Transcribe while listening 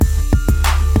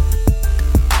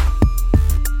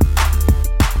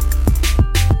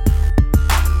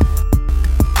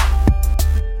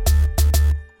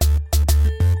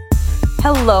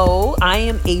I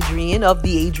am Adrienne of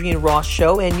The Adrienne Ross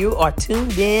Show, and you are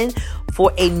tuned in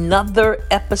for another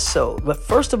episode. But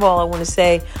first of all, I want to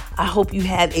say I hope you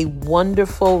had a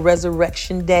wonderful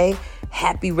Resurrection Day.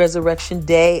 Happy Resurrection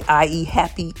Day, i.e.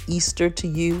 Happy Easter to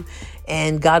you,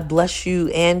 and God bless you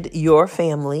and your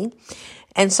family.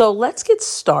 And so let's get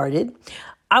started.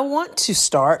 I want to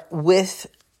start with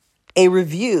a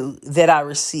review that I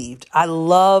received. I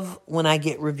love when I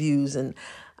get reviews, and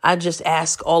I just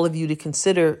ask all of you to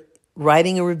consider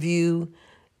writing a review,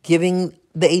 giving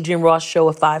the Adrienne Ross Show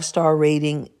a 5-star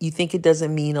rating. You think it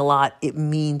doesn't mean a lot. It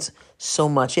means so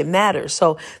much. It matters.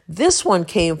 So this one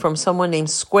came from someone named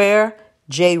Square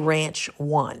J Ranch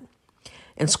 1.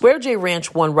 And Square J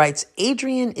Ranch 1 writes,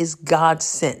 Adrienne is God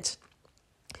sent.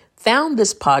 Found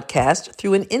this podcast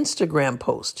through an Instagram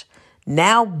post.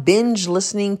 Now binge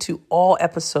listening to all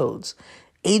episodes.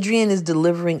 Adrienne is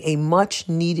delivering a much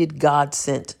needed God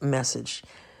sent message.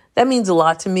 That means a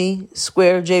lot to me,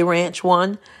 Square J Ranch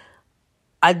 1.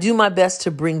 I do my best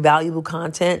to bring valuable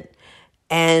content,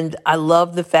 and I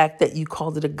love the fact that you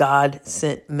called it a God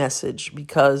sent message,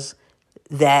 because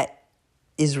that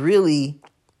is really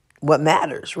what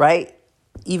matters, right?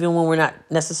 Even when we're not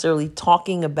necessarily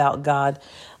talking about God,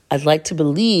 I'd like to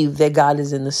believe that God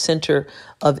is in the center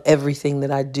of everything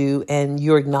that I do, and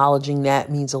you're acknowledging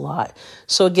that means a lot.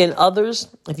 So again, others,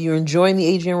 if you're enjoying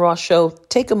the Adrienne Ross Show,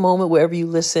 take a moment wherever you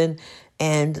listen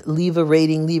and leave a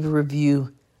rating, leave a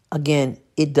review. Again,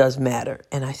 it does matter,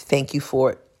 and I thank you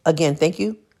for it. Again, thank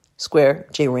you, Square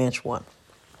J Ranch 1.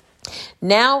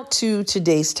 Now to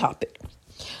today's topic.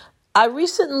 I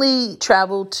recently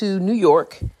traveled to New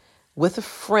York with a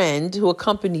friend who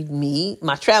accompanied me,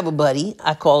 my travel buddy,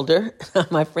 I called her,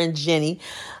 my friend Jenny.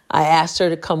 I asked her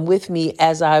to come with me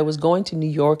as I was going to New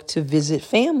York to visit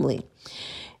family.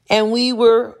 And we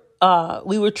were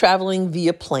traveling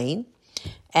via plane.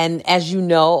 And as you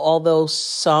know, although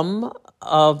some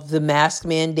of the mask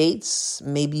mandates,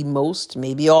 maybe most,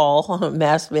 maybe all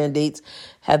mask mandates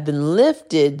have been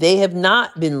lifted, they have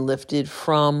not been lifted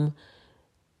from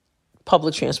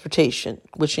public transportation,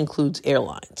 which includes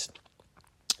airlines.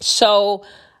 So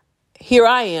here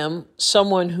I am,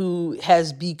 someone who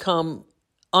has become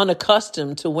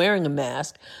unaccustomed to wearing a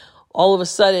mask, all of a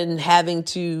sudden having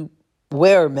to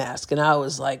wear a mask. And I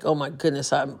was like, oh my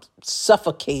goodness, I'm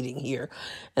suffocating here.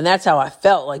 And that's how I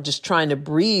felt, like just trying to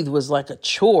breathe was like a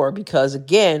chore, because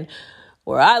again,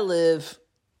 where I live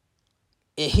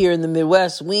here in the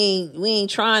Midwest, we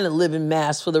ain't trying to live in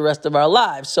masks for the rest of our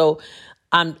lives. So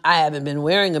I haven't been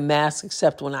wearing a mask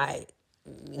except when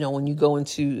when you go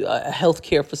into a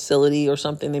healthcare facility or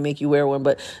something, they make you wear one.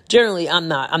 But generally, I'm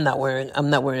not wearing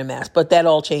a mask. But that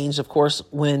all changed, of course,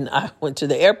 when I went to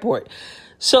the airport.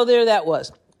 So there that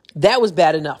was. That was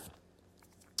bad enough.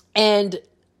 And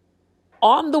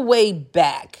on the way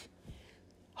back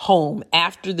home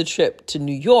after the trip to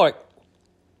New York,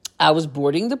 I was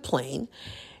boarding the plane,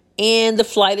 and the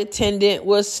flight attendant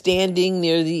was standing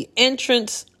near the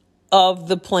entrance of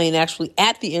the plane, actually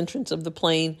at the entrance of the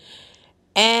plane.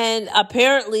 And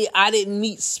apparently I didn't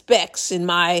meet specs, and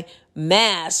my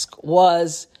mask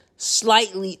was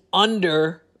slightly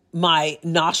under my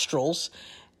nostrils.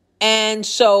 And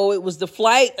so it was the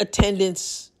flight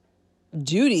attendant's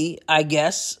duty, I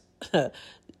guess,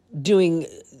 doing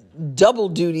double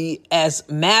duty as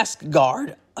mask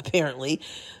guard, apparently,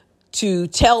 to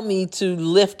tell me to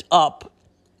lift up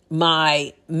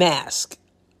my mask.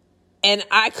 And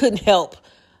I couldn't help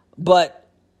but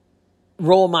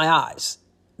roll my eyes,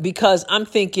 because I'm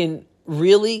thinking,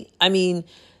 really? I mean,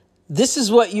 this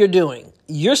is what you're doing.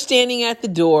 You're standing at the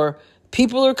door.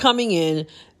 People are coming in.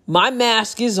 My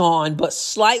mask is on, but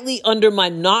slightly under my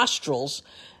nostrils.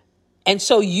 And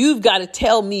so you've got to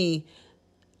tell me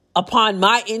upon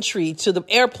my entry to the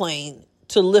airplane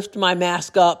to lift my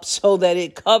mask up so that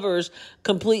it covers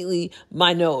completely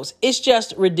my nose. It's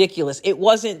just ridiculous. It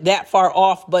wasn't that far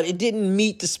off, but it didn't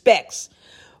meet the specs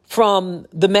from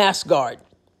the mask guard.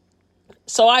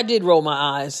 So I did roll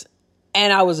my eyes,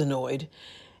 and I was annoyed.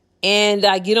 And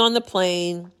I get on the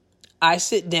plane. I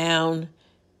sit down.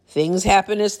 Things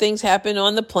happen as things happen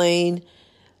on the plane.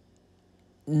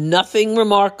 Nothing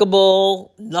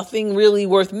remarkable, nothing really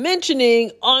worth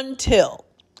mentioning until.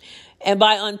 And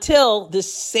by until,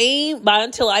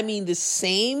 I mean the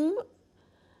same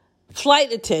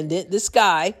flight attendant, this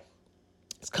guy,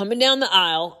 is coming down the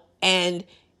aisle, and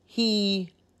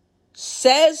he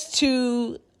says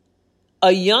to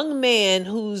a young man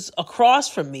who's across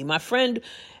from me. My friend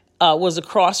was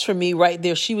across from me right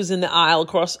there. She was in the aisle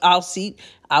seat.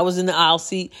 I was in the aisle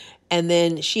seat. And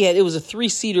then it was a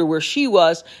 3-seater where she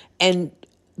was, and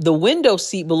the window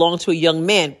seat belonged to a young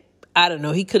man. I don't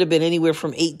know. He could have been anywhere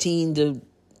from 18 to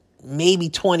maybe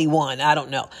 21. I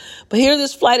don't know. But here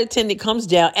this flight attendant comes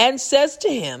down and says to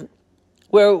him,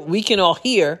 where we can all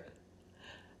hear,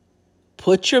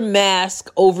 put your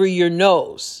mask over your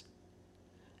nose.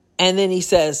 And then he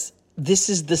says, this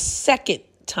is the second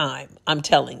time I'm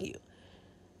telling you.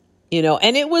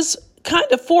 And it was kind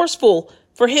of forceful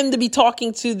for him to be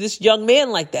talking to this young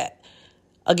man like that.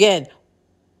 Again,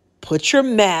 put your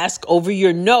mask over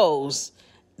your nose.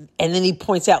 And then he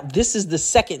points out, this is the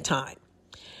second time.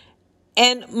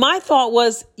 And my thought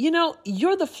was,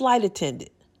 you're the flight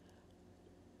attendant.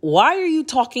 Why are you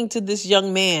talking to this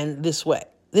young man this way?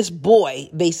 This boy,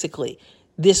 basically,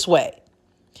 this way.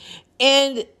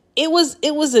 And it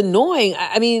was annoying.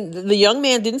 I mean, the young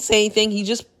man didn't say anything. He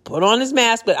just put on his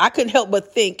mask, but I couldn't help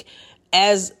but think,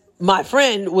 as my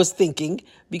friend was thinking,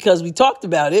 because we talked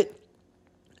about it.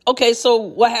 Okay, so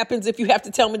what happens if you have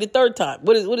to tell me the third time?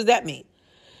 What does that mean?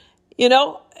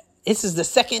 This is the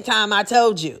second time I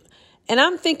told you. And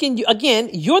I'm thinking, again,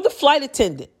 you're the flight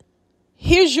attendant.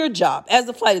 Here's your job as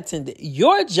the flight attendant.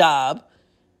 Your job,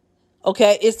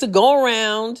 okay, is to go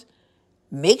around,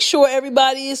 make sure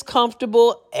everybody is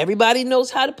comfortable. Everybody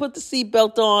knows how to put the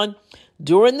seatbelt on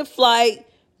during the flight.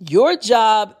 Your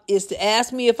job is to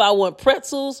ask me if I want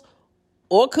pretzels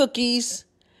or cookies.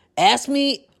 Ask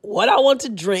me what I want to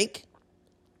drink.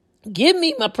 Give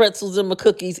me my pretzels and my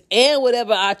cookies and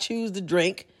whatever I choose to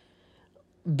drink.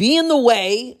 Be in the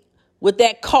way with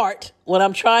that cart when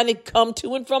I'm trying to come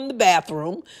to and from the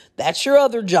bathroom. That's your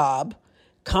other job.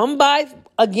 Come by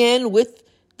again with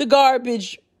the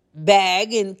garbage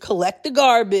bag and collect the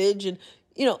garbage and,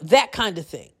 that kind of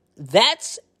thing.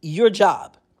 That's your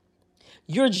job.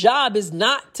 Your job is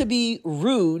not to be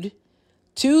rude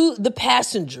to the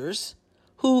passengers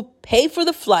who pay for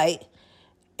the flight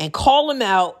and call them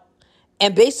out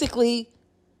and basically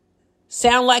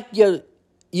sound like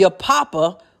your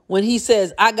papa when he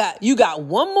says, you got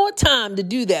one more time to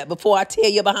do that before I tear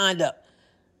your behind up.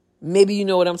 Maybe you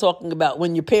know what I'm talking about.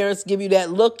 When your parents give you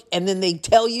that look and then they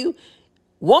tell you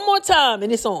one more time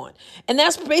and it's on. And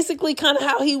that's basically kind of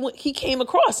how he came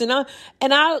across. And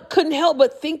I couldn't help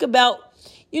but think about,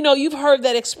 you've heard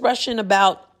that expression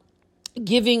about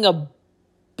giving a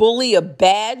bully a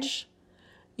badge.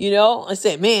 I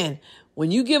said, man,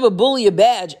 when you give a bully a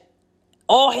badge,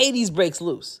 all Hades breaks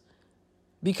loose.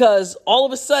 Because all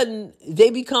of a sudden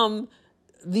they become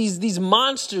these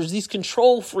monsters, these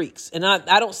control freaks. And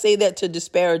I don't say that to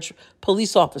disparage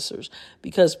police officers,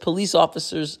 because police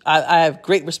officers, I have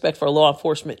great respect for law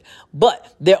enforcement.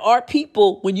 But there are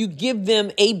people, when you give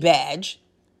them a badge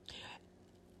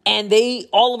and they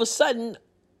all of a sudden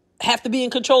have to be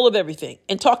in control of everything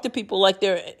and talk to people like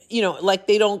they're, like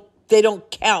they don't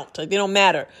count, like they don't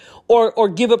matter. Or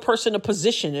give a person a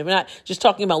position. And we're not just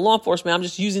talking about law enforcement. I'm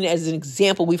just using it as an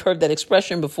example. We've heard that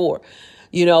expression before,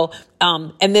 and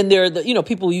then there are the,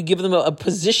 people, you give them a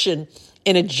position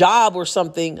in a job or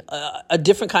something, a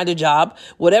different kind of job,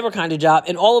 whatever kind of job.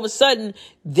 And all of a sudden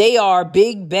they are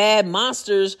big, bad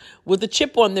monsters with a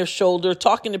chip on their shoulder,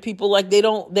 talking to people like they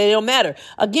don't matter.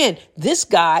 Again, this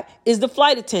guy is the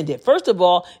flight attendant. First of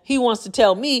all, he wants to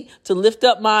tell me to lift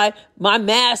up my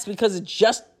mask because it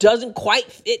just doesn't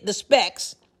quite fit the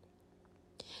specs,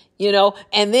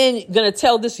 and then going to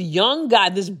tell this young guy,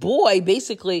 this boy,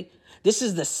 basically, this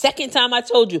is the second time I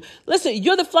told you, listen,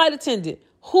 you're the flight attendant.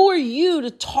 Who are you to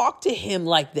talk to him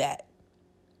like that?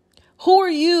 Who are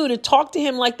you to talk to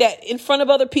him like that in front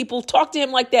of other people? Talk to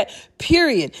him like that,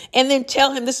 period. And then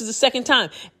tell him this is the second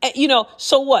time.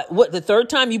 So what? What, the third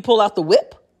time you pull out the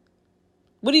whip?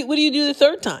 What do you do the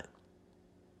third time?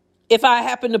 If I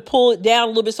happen to pull it down a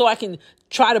little bit so I can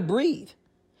try to breathe.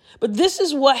 But this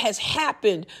is what has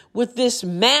happened with this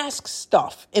mask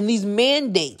stuff and these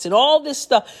mandates and all this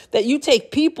stuff, that you take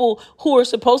people who are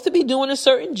supposed to be doing a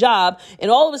certain job,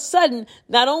 and all of a sudden,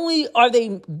 not only are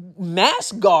they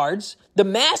mask guards, the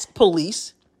mask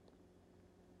police,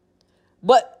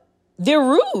 but they're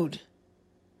rude.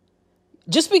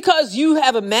 Just because you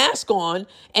have a mask on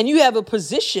and you have a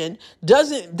position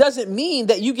doesn't mean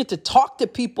that you get to talk to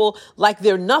people like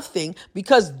they're nothing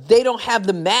because they don't have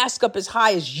the mask up as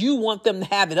high as you want them to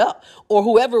have it up, or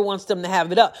whoever wants them to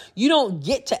have it up. You don't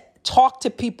get to talk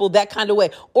to people that kind of way,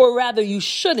 or rather you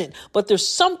shouldn't. But there's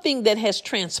something that has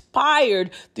transpired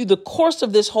through the course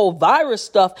of this whole virus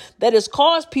stuff that has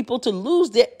caused people to lose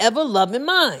their ever-loving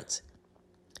minds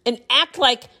and act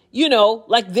like,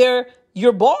 like they're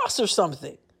your boss or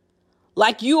something,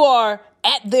 like you are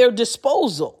at their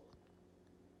disposal.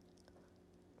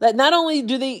 That not only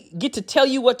do they get to tell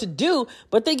you what to do,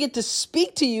 but they get to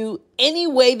speak to you any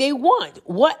way they want.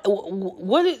 What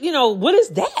is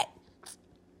that?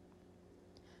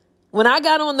 When I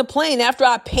got on the plane, after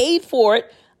I paid for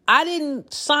it, I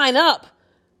didn't sign up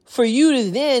for you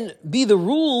to then be the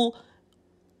ruler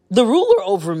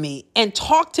over me and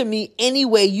talk to me any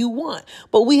way you want.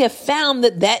 But we have found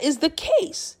that that is the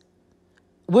case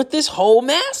with this whole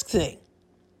mask thing.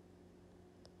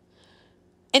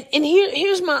 And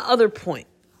here's my other point.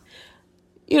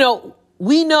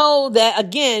 We know that,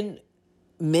 again,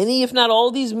 many, if not all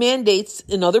of these mandates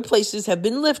in other places have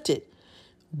been lifted.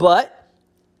 But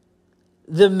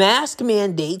the mask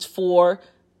mandates for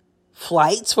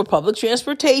flights, for public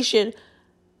transportation,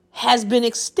 has been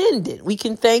extended. We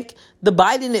can thank the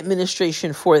Biden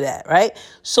administration for that, right?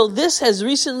 So this has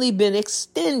recently been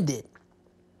extended.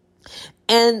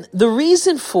 And the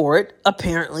reason for it,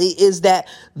 apparently, is that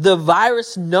the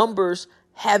virus numbers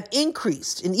have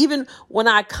increased. And even when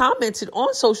I commented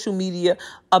on social media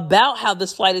about how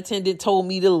this flight attendant told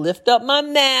me to lift up my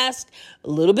mask a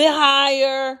little bit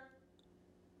higher,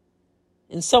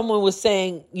 and someone was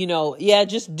saying, yeah,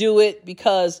 just do it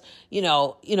because,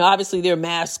 obviously they're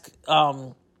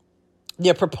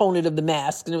they're proponent of the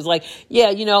mask. And it was like,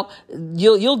 yeah,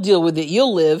 you'll deal with it.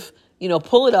 You'll live,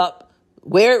 pull it up,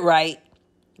 wear it right,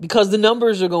 because the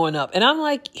numbers are going up. And I'm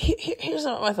like, here's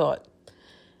my thought.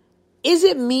 Is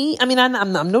it me? I mean,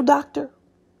 I'm no doctor.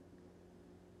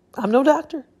 I'm no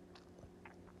doctor.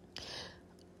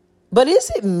 But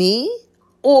is it me,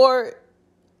 or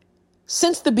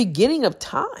since the beginning of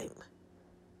time,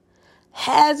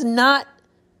 has not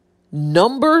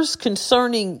numbers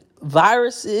concerning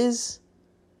viruses,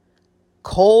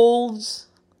 colds,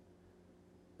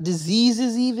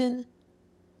 diseases even,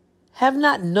 have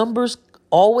not numbers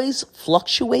always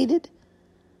fluctuated?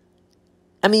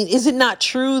 I mean, is it not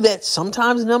true that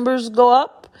sometimes numbers go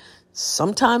up,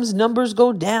 sometimes numbers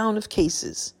go down of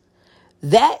cases?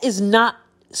 That is not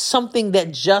something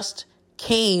that just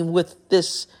came with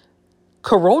this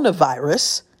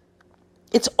coronavirus.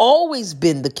 It's always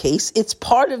been the case. It's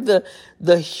part of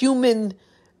the human,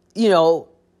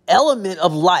 element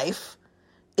of life.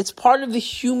 It's part of the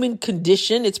human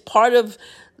condition. It's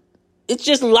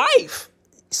just life.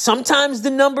 Sometimes the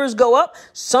numbers go up,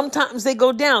 sometimes they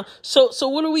go down. So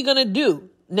what are we going to do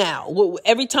now?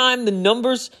 Every time the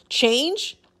numbers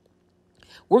change,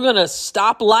 we're going to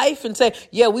stop life and say,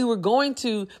 yeah, we were going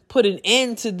to put an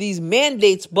end to these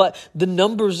mandates, but the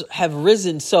numbers have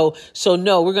risen. So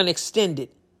no, we're going to extend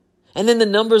it. And then the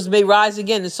numbers may rise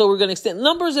again. And so we're going to extend.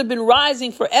 Numbers have been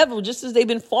rising forever, just as they've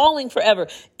been falling forever.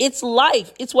 It's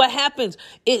life. It's what happens.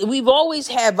 We've always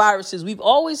had viruses. We've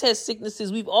always had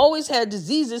sicknesses. We've always had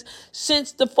diseases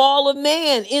since the fall of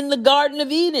man in the Garden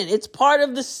of Eden. It's part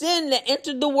of the sin that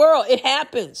entered the world. It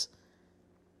happens.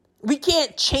 We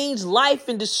can't change life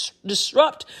and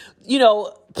disrupt,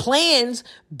 plans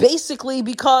basically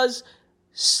because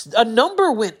a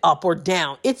number went up or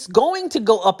down. It's going to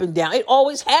go up and down. It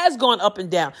always has gone up and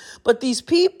down. But these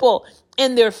people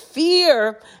and their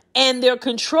fear and their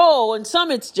control, and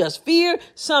some it's just fear,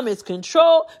 some it's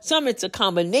control, some it's a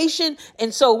combination.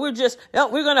 And so we're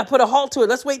going to put a halt to it.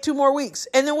 Let's wait 2 more weeks.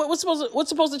 And then what's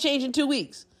supposed to change in 2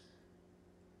 weeks?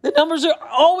 The numbers are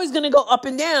always going to go up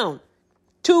and down.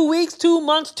 2 weeks, 2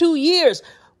 months, 2 years.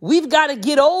 We've got to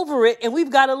get over it and we've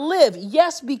got to live.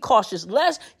 Yes, be cautious.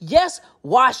 Yes,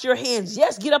 wash your hands.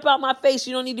 Yes, get up out my face.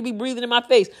 You don't need to be breathing in my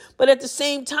face. But at the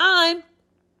same time,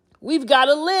 we've got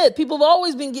to live. People have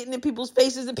always been getting in people's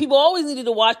faces and people always needed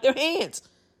to wash their hands.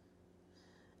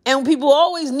 And people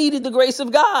always needed the grace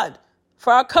of God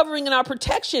for our covering and our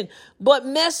protection. But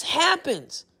mess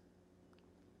happens.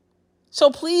 So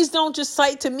please don't just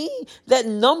cite to me that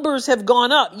numbers have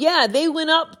gone up. Yeah, they went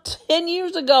up 10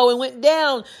 years ago and went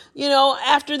down,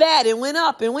 after that, and went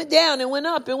up and went down and went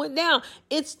up and went down.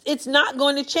 It's not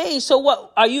going to change. So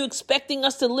what, are you expecting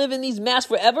us to live in these masks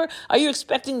forever? Are you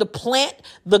expecting to plant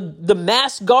the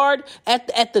mask guard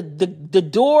at the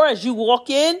door as you walk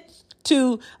in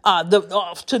to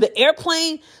the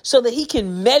airplane so that he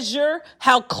can measure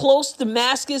how close the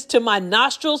mask is to my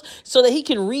nostrils so that he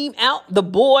can ream out the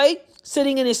boy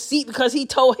sitting in his seat because he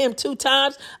told him 2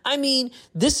 times? I mean,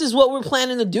 this is what we're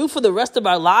planning to do for the rest of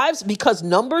our lives because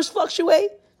numbers fluctuate.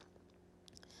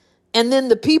 And then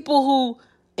the people who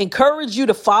encourage you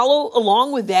to follow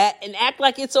along with that and act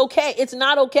like it's okay. It's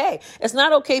not okay. It's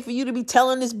not okay for you to be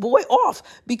telling this boy off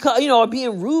because, or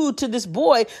being rude to this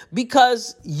boy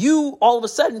because you all of a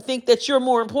sudden think that you're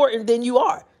more important than you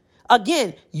are.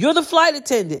 Again, you're the flight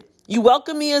attendant. You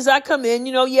welcome me as I come in,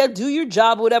 do your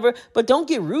job, whatever, but don't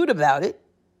get rude about it.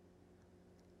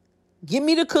 Give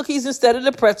me the cookies instead of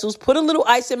the pretzels, put a little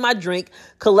ice in my drink,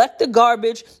 collect the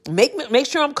garbage, make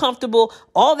sure I'm comfortable,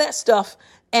 all that stuff.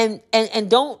 and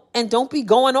don't be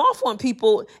going off on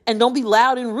people, and don't be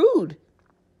loud and rude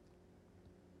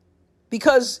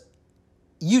because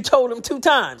you told them 2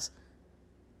 times.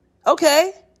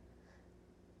 Okay.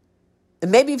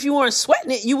 And maybe if you weren't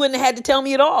sweating it, you wouldn't have had to tell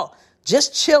me at all.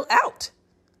 Just chill out.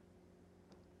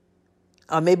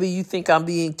 Maybe you think I'm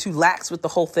being too lax with the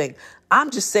whole thing.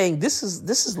 I'm just saying this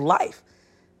is life.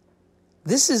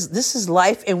 This is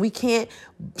life, and we can't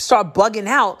start bugging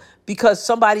out because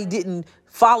somebody didn't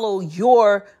follow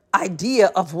your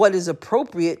idea of what is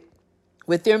appropriate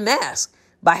with their mask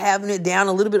by having it down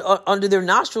a little bit under their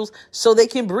nostrils so they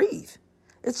can breathe.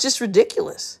 It's just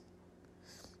ridiculous.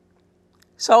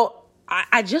 So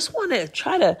I just want to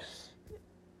try to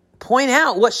point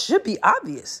out what should be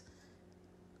obvious,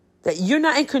 that you're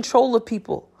not in control of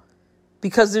people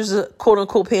because there's a quote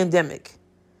unquote pandemic,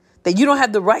 that you don't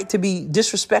have the right to be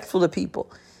disrespectful to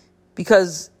people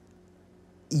because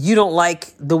you don't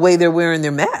like the way they're wearing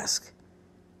their mask.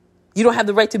 You don't have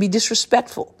the right to be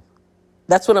disrespectful.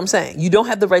 That's what I'm saying. You don't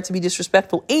have the right to be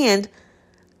disrespectful. And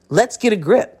let's get a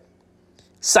grip.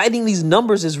 Citing these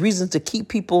numbers as reasons to keep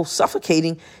people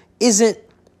suffocating isn't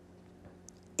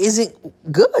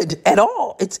good at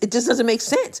all. It just doesn't make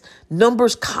sense.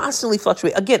 Numbers constantly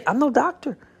fluctuate. Again, I'm no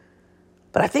doctor,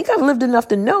 but I think I've lived enough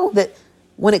to know that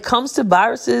when it comes to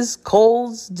viruses,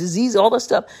 colds, disease, all that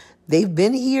stuff, they've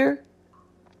been here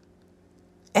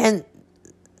and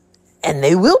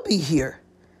they will be here,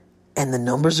 and the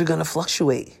numbers are going to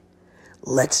fluctuate.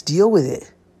 Let's deal with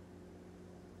it.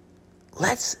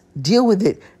 Let's deal with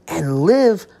it and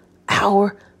live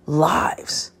our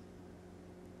lives.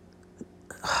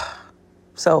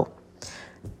 So,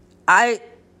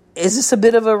 is this a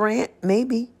bit of a rant?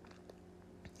 Maybe.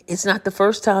 It's not the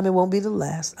first time. It won't be the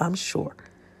last, I'm sure.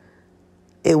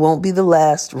 It won't be the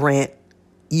last rant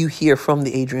you hear from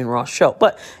the Adrienne Ross Show.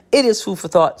 But it is food for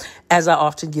thought, as I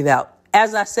often give out.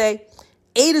 As I say,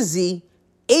 A to Z,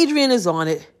 Adrienne is on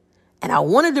it. And I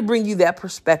wanted to bring you that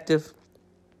perspective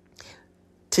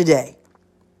today.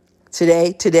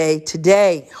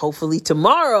 Today. Hopefully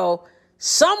tomorrow,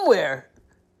 somewhere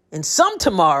in some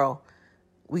tomorrow,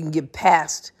 we can get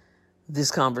past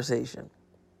this conversation.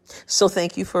 So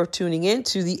thank you for tuning in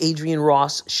to the Adrienne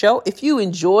Ross Show. If you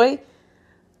enjoy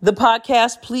the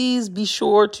podcast, please be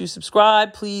sure to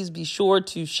subscribe. Please be sure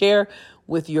to share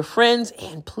with your friends,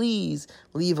 and please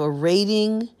leave a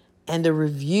rating and a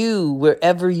review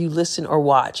wherever you listen or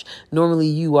watch. Normally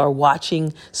you are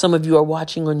watching, some of you are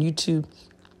watching on YouTube.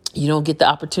 You don't get the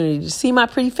opportunity to see my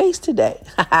pretty face today.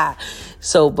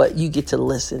 But you get to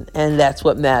listen, and that's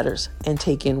what matters, and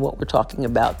take in what we're talking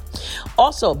about.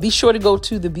 Also, be sure to go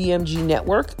to the BMG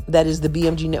Network. That is the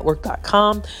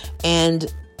bmgnetwork.com,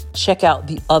 and check out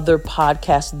the other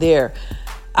podcasts there.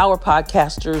 Our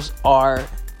podcasters are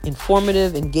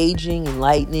informative, engaging,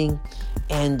 enlightening,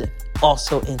 and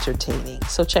also entertaining.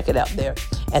 So check it out there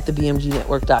at the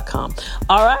bmgnetwork.com.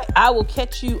 All right. I will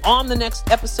catch you on the next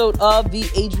episode of the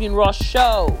Adrienne Ross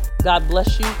Show. God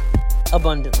bless you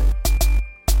abundantly.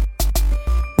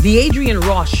 The Adrienne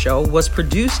Ross Show was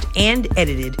produced and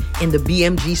edited in the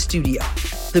BMG studio.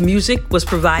 The music was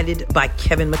provided by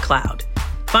Kevin MacLeod.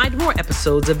 Find more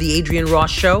episodes of the Adrienne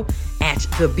Ross Show at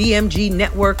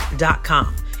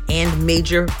thebmgnetwork.com and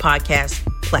major podcast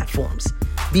platforms.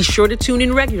 Be sure to tune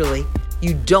in regularly.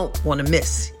 You don't want to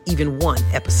miss even one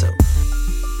episode.